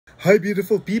Hi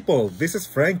beautiful people, this is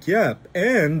Frank Yap,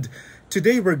 and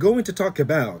today we're going to talk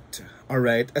about,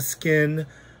 a skin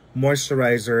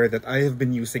moisturizer that I have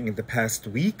been using in the past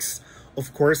weeks.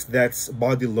 Of course, that's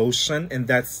body lotion, and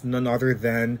that's none other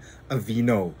than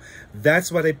Aveeno.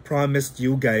 That's what I promised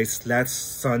you guys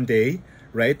last Sunday,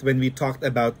 right, when we talked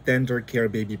about tender care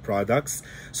baby products.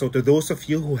 So to those of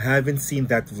you who haven't seen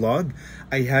that vlog,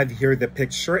 I have here the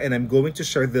picture and I'm going to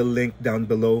share the link down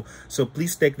below. So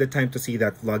please take the time to see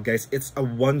that vlog, guys. It's a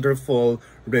wonderful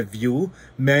review.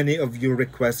 Many of you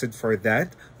requested for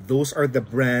that. Those are the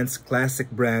brands,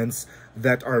 classic brands,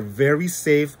 that are very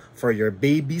safe for your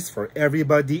babies, for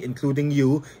everybody, including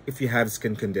you, if you have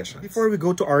skin conditions. Before we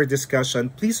go to our discussion,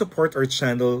 please support our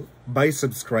channel by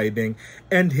subscribing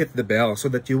and hit the bell so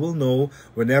that you will know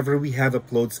whenever we have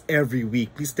uploads every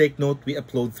week. Please take note, we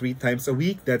upload 3 times a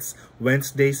week. That's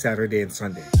Wednesday, Saturday, and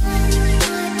Sunday.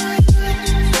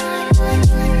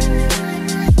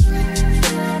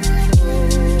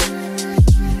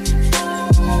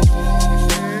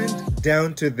 And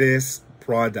down to this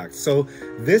product. So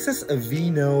this is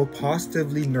Aveeno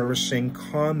Positively Nourishing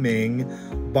Calming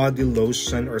Body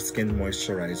Lotion or Skin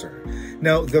Moisturizer.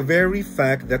 Now, the very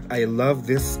fact that I love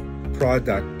this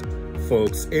product,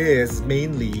 folks, is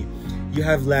mainly you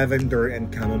have lavender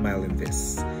and chamomile in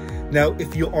this. Now,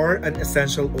 if you are an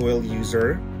essential oil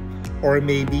user, or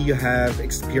maybe you have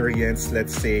experienced,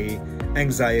 let's say,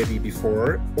 anxiety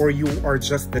before, or you are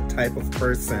just the type of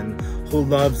person who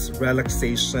loves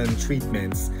relaxation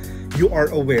treatments, you are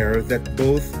aware that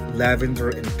both lavender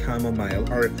and chamomile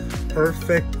are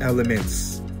perfect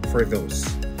elements for those.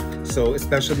 So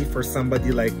especially for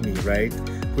somebody like me, right,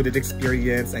 who did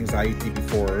experience anxiety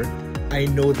before, I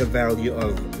know the value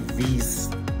of these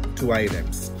 2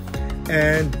 items.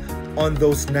 And on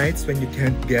those nights when you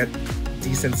can't get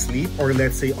decent sleep, or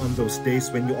let's say on those days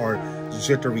when you are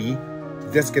jittery,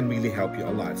 this can really help you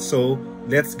a lot. So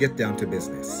let's get down to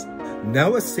business.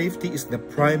 Now, as safety is the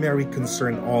primary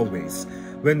concern always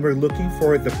when we're looking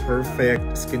for the perfect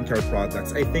skincare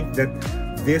products, I think that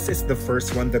this is the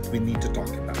first one that we need to talk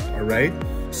about, all right?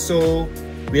 So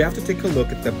we have to take a look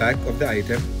at the back of the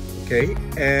item, okay?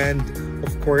 And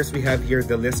of course, we have here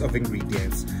the list of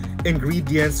ingredients.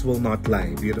 Ingredients will not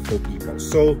lie, beautiful people.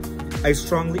 So I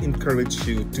strongly encourage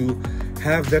you to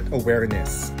have that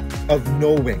awareness of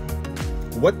knowing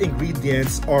what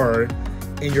ingredients are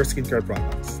in your skincare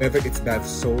products, whether it's bath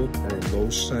soap or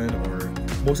lotion, or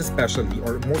most especially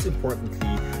or most importantly,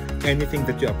 anything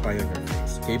that you apply on your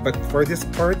face, okay? But for this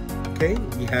part, okay,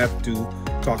 we have to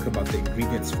talk about the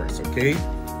ingredients first, okay?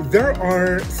 There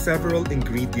are several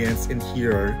ingredients in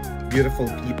here, beautiful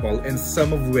people, and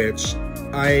some of which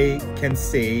I can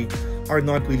say are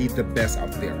not really the best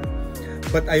out there.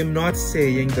 But I am not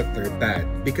saying that they're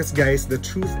bad, because guys, the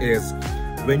truth is,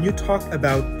 when you talk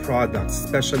about products,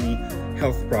 especially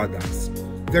health products,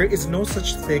 there is no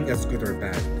such thing as good or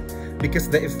bad, because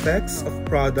the effects of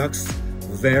products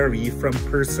vary from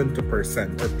person to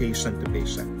person or patient to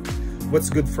patient. What's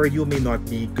good for you may not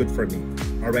be good for me,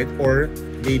 all right? Or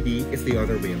maybe it's the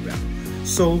other way around.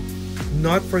 So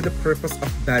not for the purpose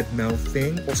of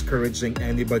bad-mouthing or discouraging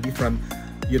anybody from,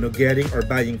 getting or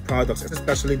buying products,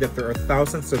 especially that there are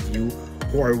thousands of you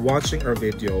who are watching our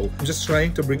video. I'm just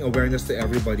trying to bring awareness to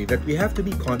everybody that we have to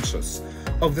be conscious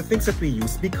of the things that we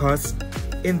use, because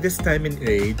in this time and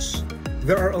age,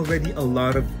 there are already a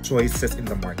lot of choices in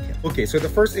the market. Okay, so the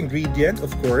first ingredient,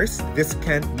 of course, this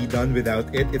can't be done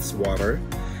without it, it's water.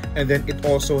 And then it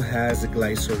also has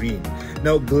glycerine.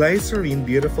 Now, glycerine,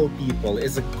 beautiful people,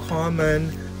 is a common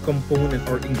component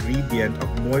or ingredient of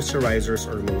moisturizers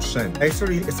or lotion.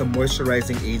 Glycerine is a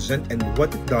moisturizing agent, and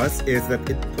what it does is that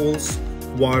it pulls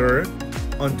water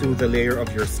onto the layer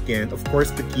of your skin, of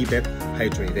course, to keep it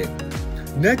hydrated.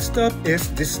 Next up is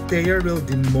distearyl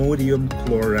dimodium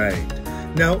chloride.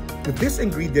 Now, this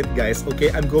ingredient, guys,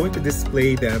 okay, I'm going to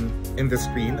display them in the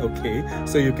screen, okay,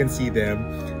 so you can see them.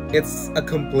 It's a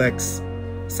complex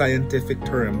scientific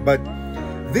term, but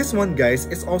this one, guys,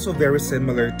 is also very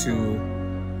similar to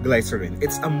glycerin.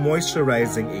 It's a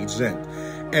moisturizing agent,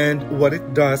 and what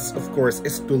it does, of course,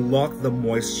 is to lock the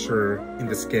moisture in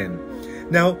the skin.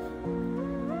 Now,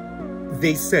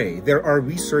 they say, there are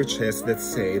researches that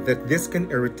say that this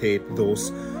can irritate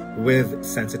those with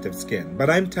sensitive skin. But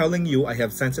I'm telling you, I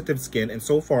have sensitive skin, and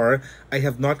so far, I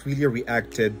have not really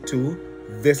reacted to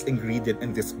this ingredient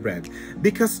and this brand.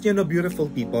 Because, beautiful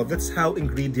people, that's how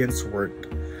ingredients work.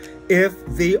 If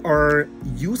they are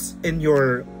used in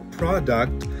your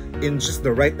product in just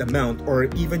the right amount, or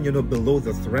even, below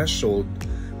the threshold,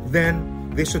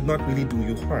 then they should not really do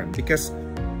you harm, because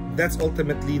that's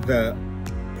ultimately the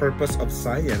purpose of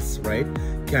science, right?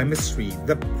 chemistry,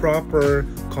 the proper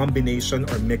combination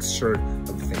or mixture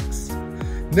of things.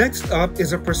 Next up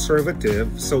is a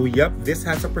preservative. So yep, this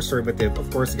has a preservative,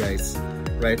 of course guys,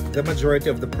 right? The majority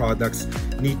of the products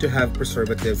need to have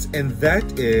preservatives, and that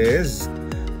is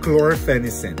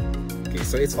chlorphenicin. Okay,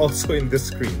 so it's also in the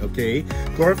screen, okay?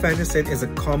 Chlorphenicin is a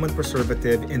common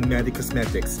preservative in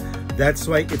cosmetics. That's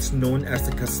why it's known as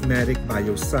a cosmetic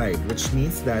biocide, which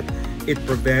means that it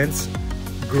prevents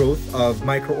growth of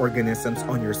microorganisms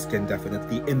on your skin,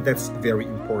 definitely, and that's very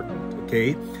important,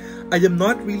 okay? I am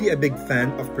not really a big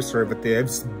fan of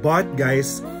preservatives, but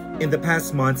guys, in the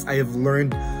past months, I have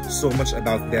learned so much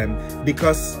about them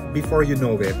because before you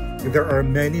know it, there are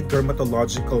many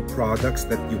dermatological products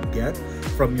that you get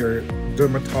from your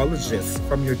dermatologists,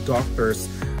 from your doctors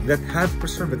that have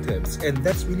preservatives, and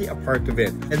that's really a part of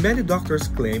it. And many doctors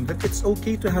claim that it's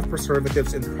okay to have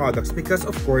preservatives in products because,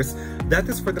 of course, that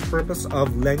is for the purpose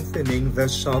of lengthening the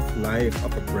shelf life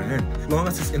of a brand. As long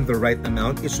as it's in the right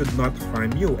amount, it should not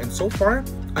harm you. And so far,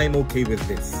 I'm okay with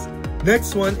this.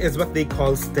 Next one is what they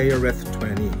call Steareth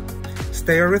 20.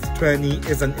 Steareth 20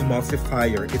 is an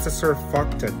emulsifier. It's a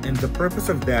surfactant, and the purpose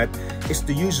of that is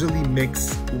to usually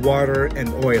mix water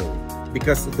and oil,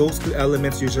 because those two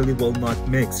elements usually will not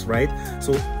mix, right?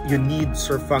 So you need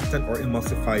surfactant or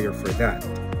emulsifier for that.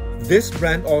 This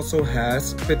brand also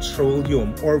has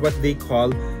petroleum, or what they call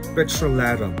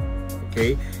petrolatum,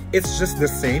 okay? It's just the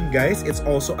same, guys. It's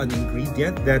also an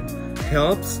ingredient that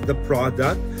helps the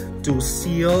product to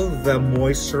seal the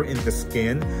moisture in the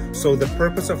skin. So the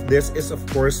purpose of this is, of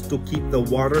course, to keep the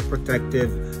water protective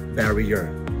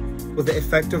barrier. Well, the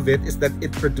effect of it is that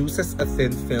it produces a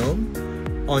thin film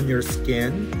on your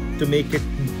skin to make it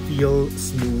feel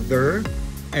smoother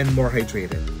and more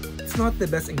hydrated. It's not the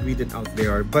best ingredient out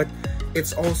there, but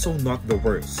it's also not the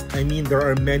worst. I mean, there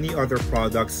are many other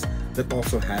products that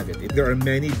also have it. There are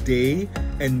many day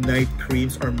and night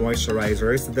creams or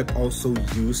moisturizers that also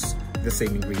use the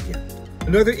same ingredient.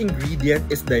 Another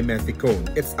ingredient is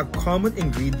dimethicone. It's a common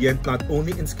ingredient not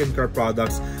only in skincare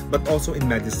products but also in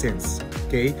medicines,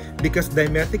 okay? Because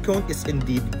dimethicone is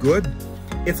indeed good.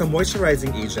 It's a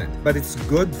moisturizing agent, but it's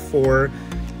good for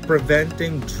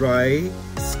preventing dry,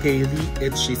 scaly,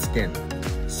 itchy skin.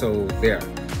 So there.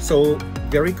 So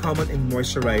very common in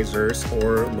moisturizers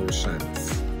or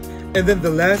lotions. And then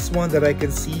the last one that I can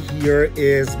see here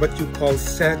is what you call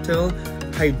cetyl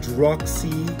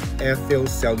hydroxyethyl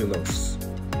cellulose.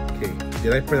 Okay,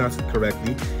 did I pronounce it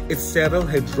correctly? It's cetyl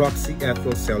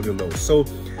hydroxyethyl cellulose. So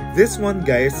this one,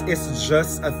 guys, is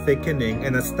just a thickening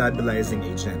and a stabilizing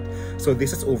agent. So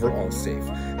this is overall safe.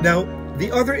 Now, the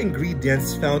other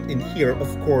ingredients found in here, of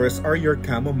course, are your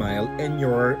chamomile and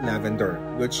your lavender,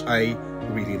 which I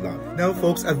really love. Now,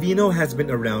 folks, Aveeno has been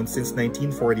around since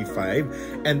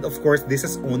 1945, and of course, this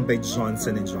is owned by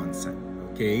Johnson & Johnson.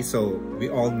 Okay, so we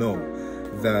all know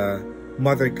the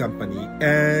mother company,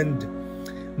 and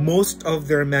most of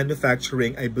their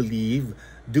manufacturing, I believe,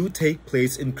 do take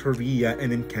place in Korea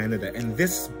and in Canada. And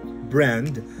this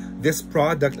brand, this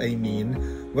product, I mean,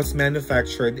 was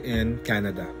manufactured in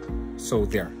Canada. So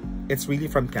there, it's really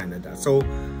from Canada. So,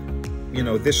 you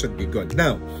know, this should be good.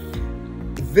 Now,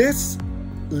 this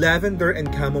lavender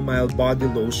and chamomile body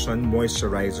lotion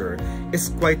moisturizer is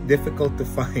quite difficult to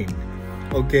find.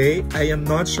 Okay, I am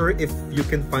not sure if you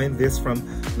can find this from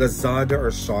Lazada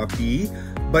or Shopee,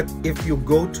 but if you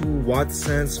go to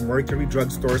Watson's, Mercury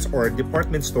drugstores, or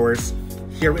department stores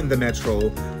here in the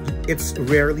metro, it's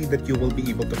rarely that you will be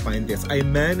able to find this. I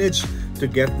managed to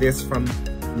get this from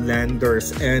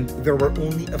Landers, and there were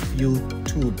only a few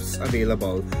tubes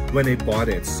available when I bought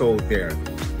it. So there.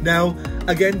 Now,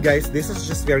 again, guys, this is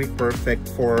just very perfect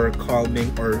for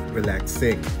calming or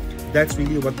relaxing. That's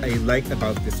really what I like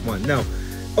about this one. Now,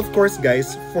 of course,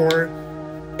 guys, for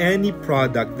any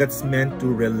product that's meant to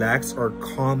relax or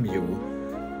calm you,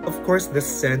 of course, the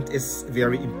scent is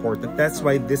very important. That's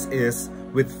why this is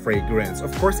with fragrance.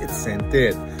 Of course, it's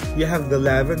scented. You have the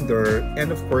lavender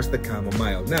and, of course, the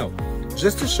chamomile. Now,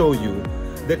 just to show you,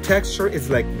 the texture is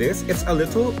like this. It's a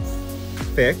little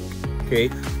thick, okay,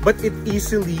 but it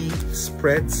easily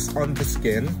spreads on the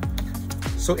skin.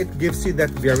 So it gives you that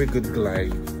very good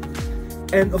glide.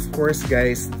 And of course,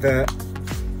 guys, the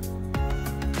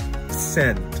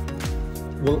scent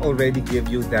will already give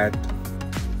you that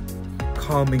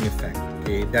calming effect,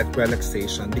 okay, that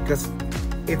relaxation, because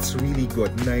it's really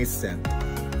good, nice scent.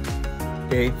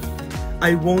 Okay,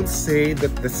 I won't say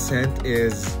that the scent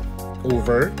is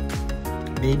over.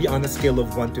 Maybe on a scale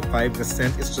of 1 to 5, the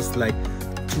scent is just like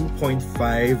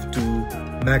 2.5 to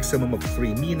maximum of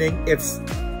 3, meaning it's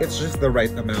just the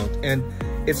right amount, and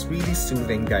it's really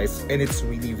soothing, guys, and it's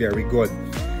really very good.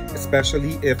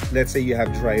 especially if, let's say, you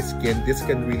have dry skin. This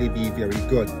can really be very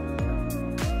good.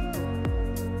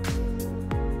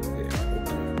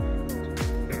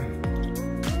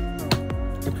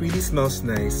 It really smells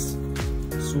nice.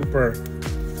 Super.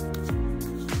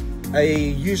 I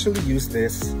usually use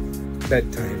this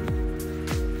bedtime.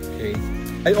 Okay.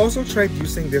 I also tried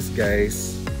using this,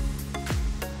 guys,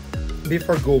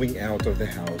 before going out of the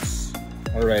house.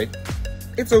 Alright.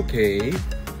 It's okay.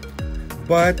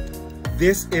 But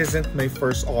this isn't my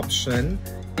first option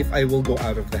if I will go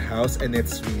out of the house and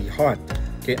it's really hot.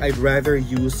 Okay. I'd rather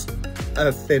use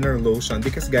a thinner lotion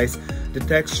because, guys, the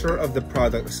texture of the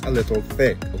product is a little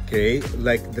thick. Okay.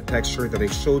 Like the texture that I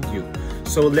showed you.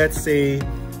 So let's say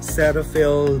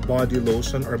Cetaphil body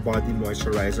lotion or body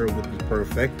moisturizer would be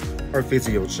perfect, or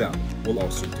Physio Gel will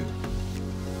also do.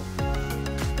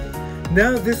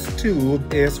 Now this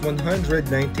tube is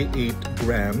 198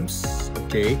 grams,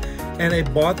 okay, and I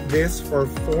bought this for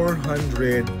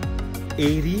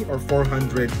 480 or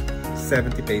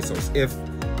 470 pesos if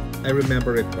I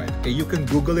remember it right. Okay, you can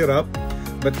Google it up,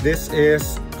 but this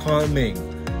is Calming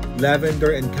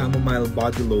Lavender and Chamomile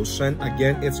Body Lotion.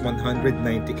 Again, it's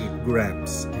 198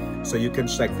 grams. So you can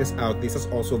check this out. This is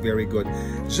also very good.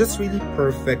 Just really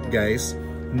perfect, guys,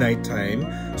 nighttime.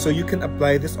 So you can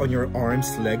apply this on your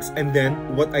arms, legs, and then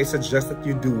what I suggest that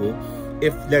you do,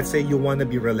 if let's say you want to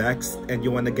be relaxed and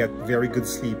you want to get very good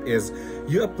sleep, is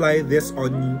you apply this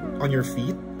on your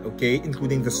feet, okay,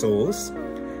 including the soles,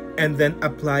 and then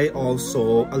apply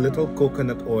also a little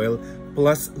coconut oil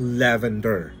plus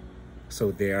lavender.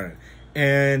 So there,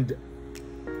 and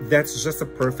that's just a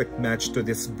perfect match to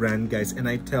this brand, guys, and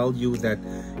I tell you that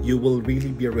you will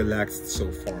really be relaxed so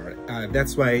far.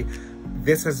 That's why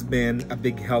this has been a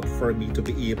big help for me to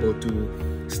be able to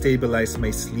stabilize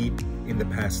my sleep in the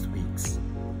past weeks.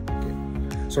 Okay.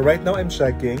 So right now I'm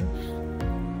checking.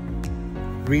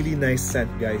 Really nice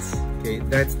scent, guys. Okay,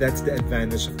 that's the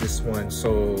advantage of this one.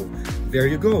 So there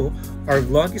you go. Our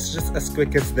vlog is just as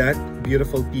quick as that,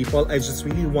 beautiful people. I just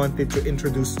really wanted to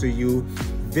introduce to you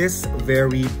this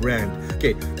very brand.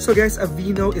 Okay, so guys,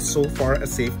 Aveeno is so far a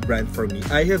safe brand for me.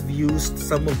 I have used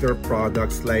some of their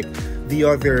products like the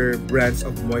other brands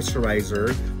of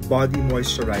moisturizer, body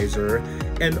moisturizer,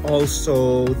 and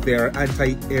also their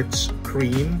anti-itch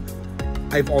cream.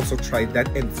 I've also tried that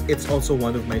and it's also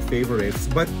one of my favorites.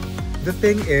 But the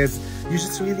thing is, you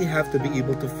just really have to be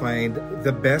able to find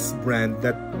the best brand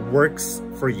that works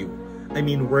for you. I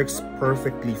mean, works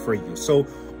perfectly for you. So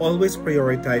always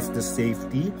prioritize the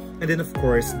safety and then of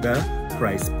course the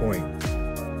price point.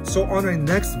 So on our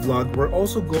next vlog, we're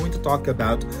also going to talk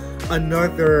about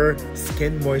another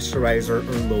skin moisturizer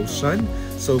or lotion.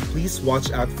 So please watch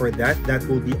out for that. That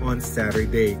will be on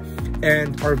Saturday.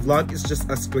 And our vlog is just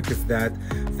as quick as that.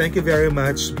 Thank you very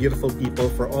much, beautiful people,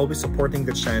 for always supporting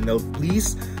the channel.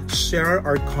 Please share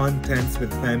our contents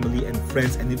with family and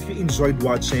friends. And if you enjoyed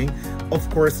watching, of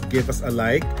course, give us a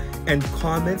like. And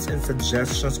comments and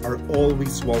suggestions are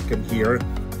always welcome here.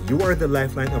 You are the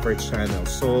lifeline of our channel.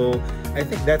 So I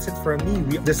think that's it for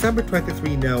me. December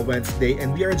 23 now, Wednesday,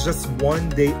 and we are just one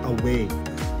day away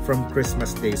from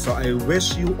Christmas Day. So I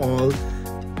wish you all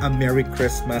a Merry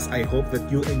Christmas. I hope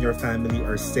that you and your family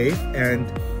are safe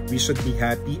and we should be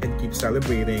happy and keep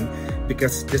celebrating,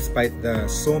 because despite the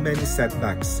so many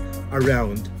setbacks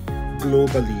around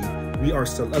globally, we are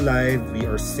still alive, we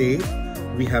are safe,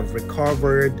 we have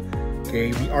recovered,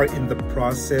 okay, we are in the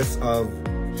process of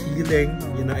healing.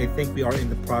 You know, I think we are in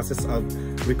the process of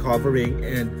recovering,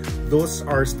 and those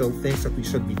are still things that we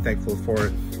should be thankful for.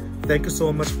 Thank you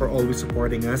so much for always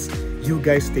supporting us. You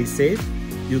guys stay safe,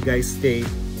 you guys stay,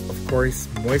 of course,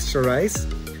 moisturized,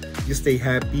 you stay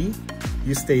happy,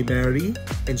 you stay merry,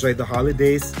 enjoy the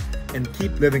holidays, and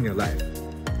keep living your life.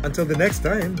 Until the next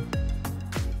time.